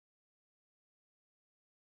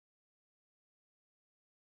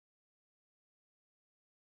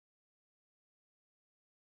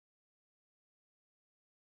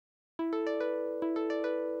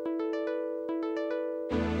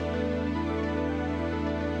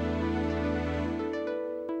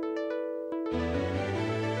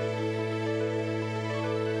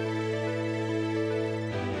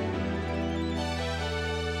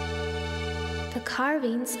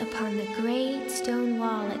carvings upon the great stone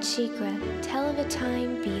wall at Shikra tell of a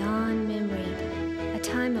time beyond memory, a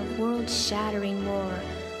time of world-shattering war,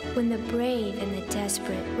 when the brave and the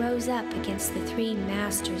desperate rose up against the three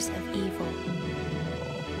masters of evil.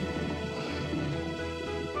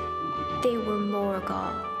 They were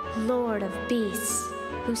Morgul, Lord of Beasts,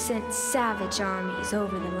 who sent savage armies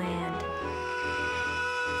over the land.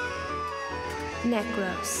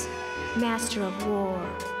 Necros, Master of War,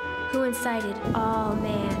 who incited all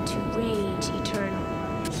man to rage eternal.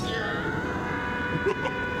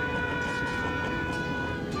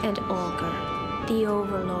 And Olger, the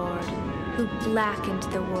Overlord, who blackened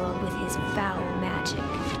the world with his foul magic.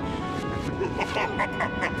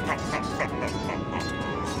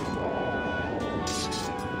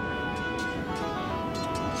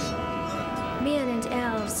 Men and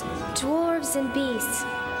elves, dwarves and beasts,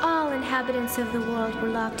 all inhabitants of the world were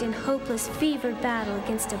locked in hopeless, fevered battle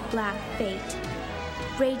against a black fate.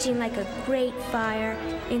 Raging like a great fire,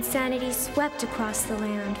 insanity swept across the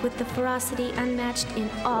land with the ferocity unmatched in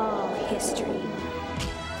all history.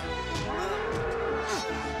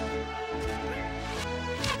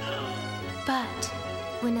 But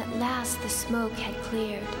when at last the smoke had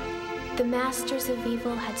cleared, the masters of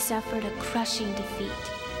evil had suffered a crushing defeat.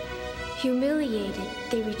 Humiliated,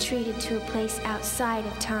 they retreated to a place outside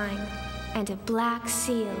of time, and a black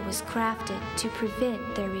seal was crafted to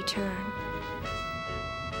prevent their return.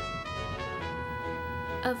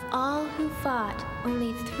 Of all who fought,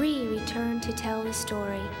 only 3 returned to tell the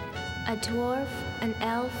story: a dwarf, an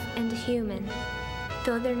elf, and a human.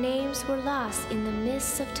 Though their names were lost in the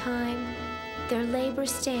mists of time, their labor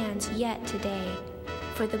stands yet today,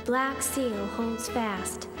 for the black seal holds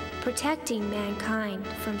fast, protecting mankind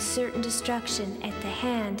from certain destruction at the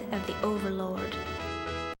hand of the Overlord.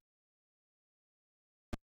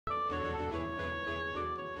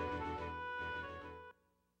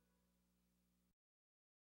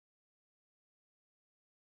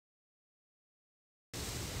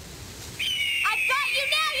 I've got you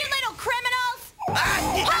now, you little criminals!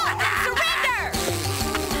 Halt and surrender!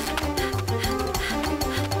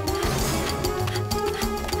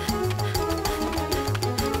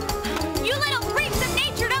 You little freaks of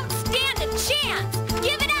nature don't stand a chance!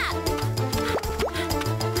 Give it up!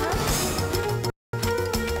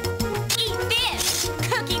 Eat this,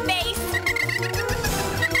 cookie face!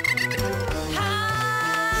 Hi-ya!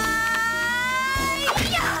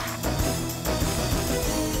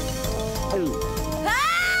 Ah!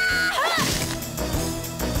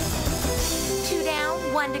 2 down,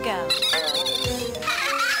 1 to go.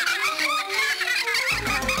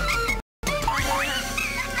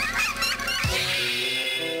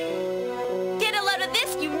 Get a load of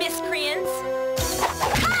this, you miscreants!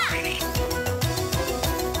 Ha!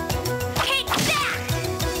 Take that!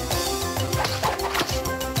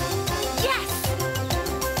 Yes!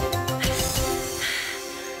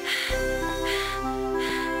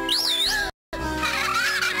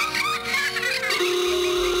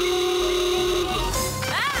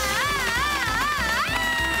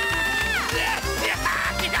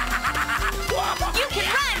 You can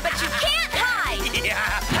run, but you can't hide!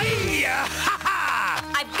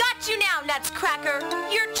 I've got you now, Nutscracker.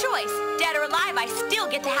 Your choice. Dead or alive, I still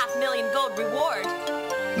get the $500,000 gold reward.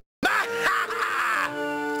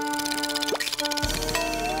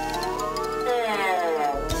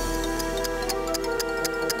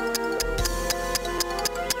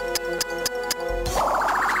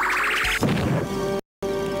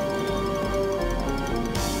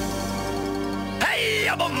 Hey,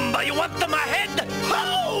 Bomba, you want my head?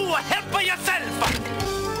 Oh, help yourself!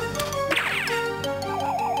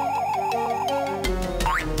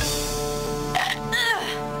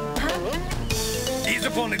 Easy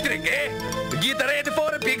for the trick, eh? Get ready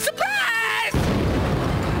for a big surprise!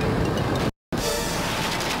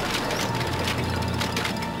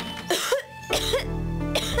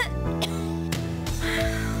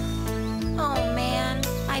 Oh man,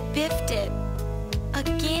 I biffed it.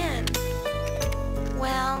 Again.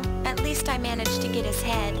 Well, at least I managed to get his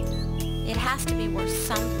head. It has to be worth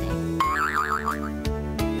something.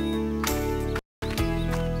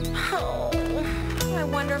 Oh, I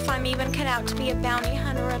wonder if I'm even cut out to be a bounty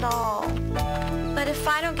hunter at all. But if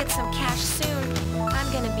I don't get some cash soon,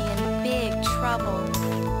 I'm gonna be in big trouble.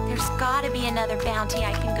 There's gotta be another bounty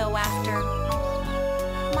I can go after.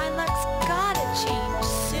 My luck's gotta change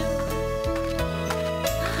soon.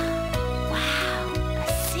 Wow, a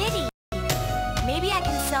city. Maybe I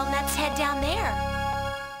can sell Nuts' head down there.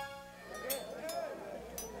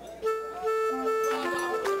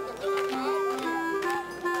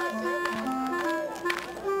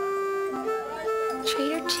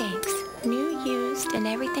 Trader Jenks, new used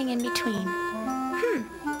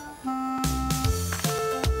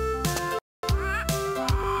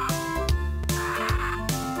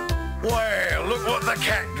look what the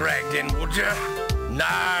cat dragged in, would you?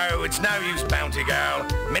 No, it's no use, Bounty Girl.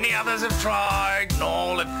 Many others have tried, and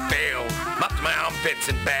all have failed. Up to my armpits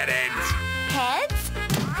and bad heads. Heads?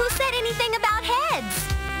 Who said anything about heads?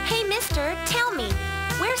 Hey, mister, tell me,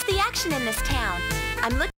 where's the action in this town?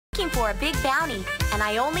 I'm looking for a big bounty, and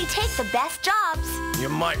I only take the best jobs. You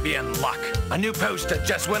might be in luck. A new poster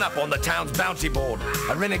just went up on the town's bounty board.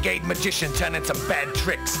 A renegade magician turning some bad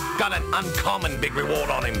tricks. Got an uncommon big reward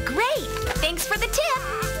on him. Great! Thanks for the tip.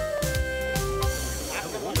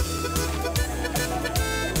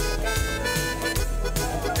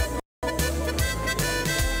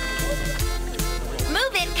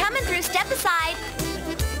 Move it, coming through, step aside.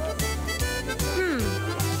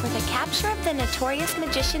 For the capture of the notorious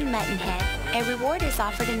magician Muttonhead, a reward is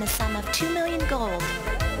offered in the sum of 2 million gold.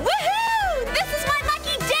 Woohoo!